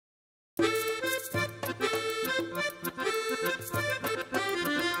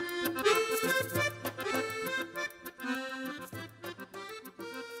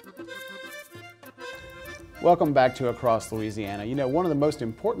Welcome back to Across Louisiana. You know, one of the most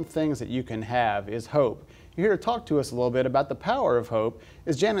important things that you can have is hope. Here to talk to us a little bit about the power of hope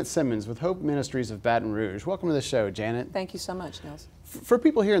is Janet Simmons with Hope Ministries of Baton Rouge. Welcome to the show, Janet. Thank you so much, Nels. For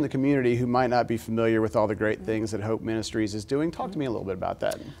people here in the community who might not be familiar with all the great things that Hope Ministries is doing, talk to me a little bit about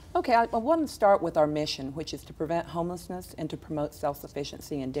that. Okay, I want to start with our mission, which is to prevent homelessness and to promote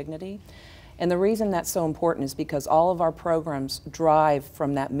self-sufficiency and dignity. And the reason that's so important is because all of our programs drive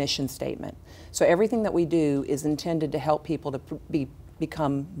from that mission statement. So everything that we do is intended to help people to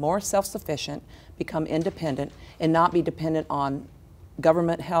become more self-sufficient, become independent, and not be dependent on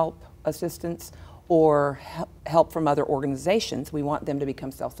government help, assistance, or help from other organizations. We want them to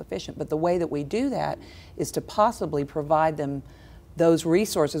become self-sufficient. But the way that we do that is to possibly provide them those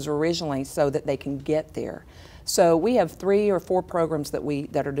resources originally so that they can get there. So we have 3 or 4 programs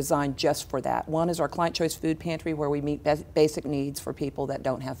that are designed just for that. One is our Client Choice Food Pantry, where we meet basic needs for people that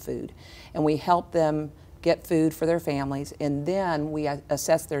don't have food. And we help them get food for their families, and then we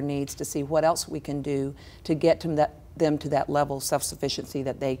assess their needs to see what else we can do to get them to that level of self-sufficiency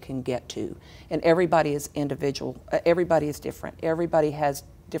that they can get to. And everybody is individual, everybody is different, everybody has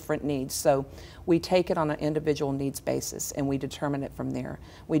different needs. So we take it on an individual needs basis and we determine it from there.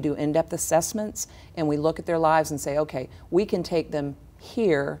 We do in-depth assessments and we look at their lives and say, okay, we can take them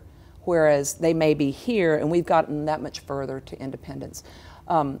here, whereas they may be here, and we've gotten that much further to independence.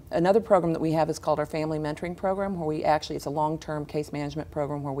 Another program that we have is called our Family Mentoring Program, where it's a long-term case management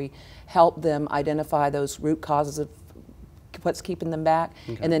program where we help them identify those root causes of what's keeping them back,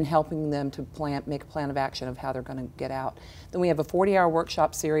 and then helping them to make a plan of action of how they're going to get out. Then we have a 40-hour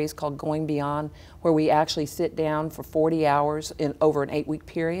workshop series called Going Beyond, where we actually sit down for 40 hours over an 8-week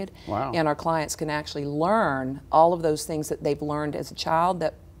period. Wow. And our clients can actually learn all of those things that they've learned as a child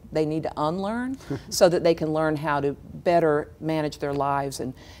that they need to unlearn so that they can learn how to better manage their lives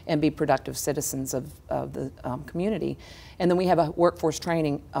and be productive citizens of the community. And then we have a workforce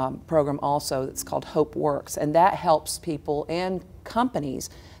training program also that's called Hope Works, and that helps people and companies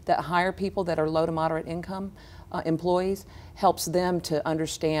that hire people that are low to moderate income employees, helps them to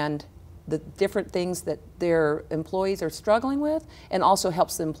understand the different things that their employees are struggling with, and also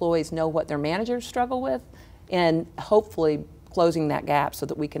helps the employees know what their managers struggle with, and hopefully closing that gap so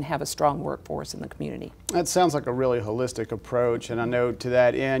that we can have a strong workforce in the community. That sounds like a really holistic approach, and I know to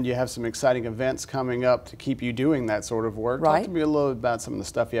that end you have some exciting events coming up to keep you doing that sort of work. Right. Talk to me a little bit about some of the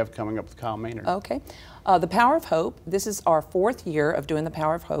stuff you have coming up with Kyle Maynard. Okay. The Power of Hope, this is our 4th year of doing the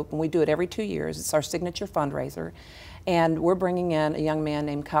Power of Hope, and we do it every 2 years. It's our signature fundraiser, and we're bringing in a young man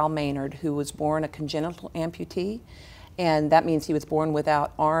named Kyle Maynard, who was born a congenital amputee, and that means he was born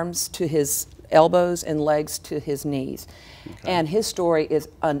without arms to his elbows and legs to his knees. Okay. And his story is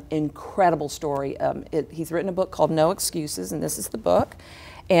an incredible story. He's written a book called No Excuses, and this is the book.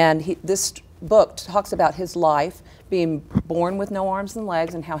 And this book talks about his life being born with no arms and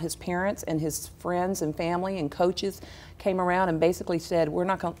legs, and how his parents and his friends and family and coaches came around and basically said,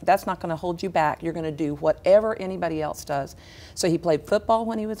 that's not going to hold you back. You're going to do whatever anybody else does. So he played football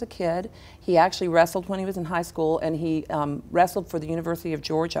when he was a kid. He actually wrestled when he was in high school, and he wrestled for the University of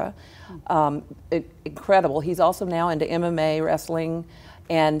Georgia. Incredible. He's also now into MMA wrestling,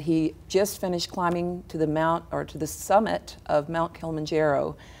 and he just finished climbing to the summit of Mount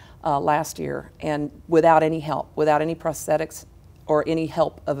Kilimanjaro last year, and without any help, without any prosthetics or any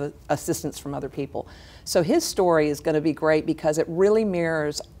help of assistance from other people. So his story is going to be great because it really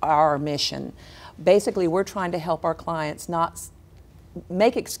mirrors our mission. Basically, we're trying to help our clients not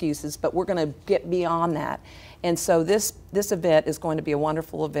make excuses, but we're going to get beyond that. And so this event is going to be a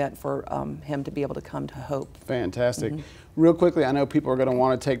wonderful event for him to be able to come to Hope. Fantastic. Real quickly, I know people are going to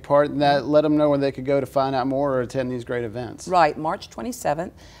want to take part in that. Let them know where they could go to find out more or attend these great events. Right, March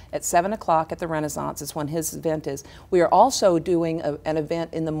 27th at 7 o'clock at the Renaissance is when his event is. We are also doing an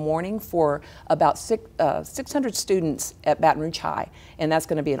event in the morning for about 600 students at Baton Rouge High, and that's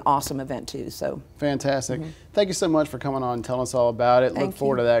going to be an awesome event too. So fantastic. Thank you so much for coming on and telling us all about it. Look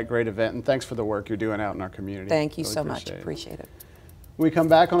forward to that great event, and thanks for the work you're doing out in our community. Thank you so much. Appreciate it. When we come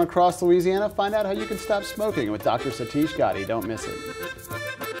back on Across Louisiana, find out how you can stop smoking with Dr. Satish Gadi. Don't miss it.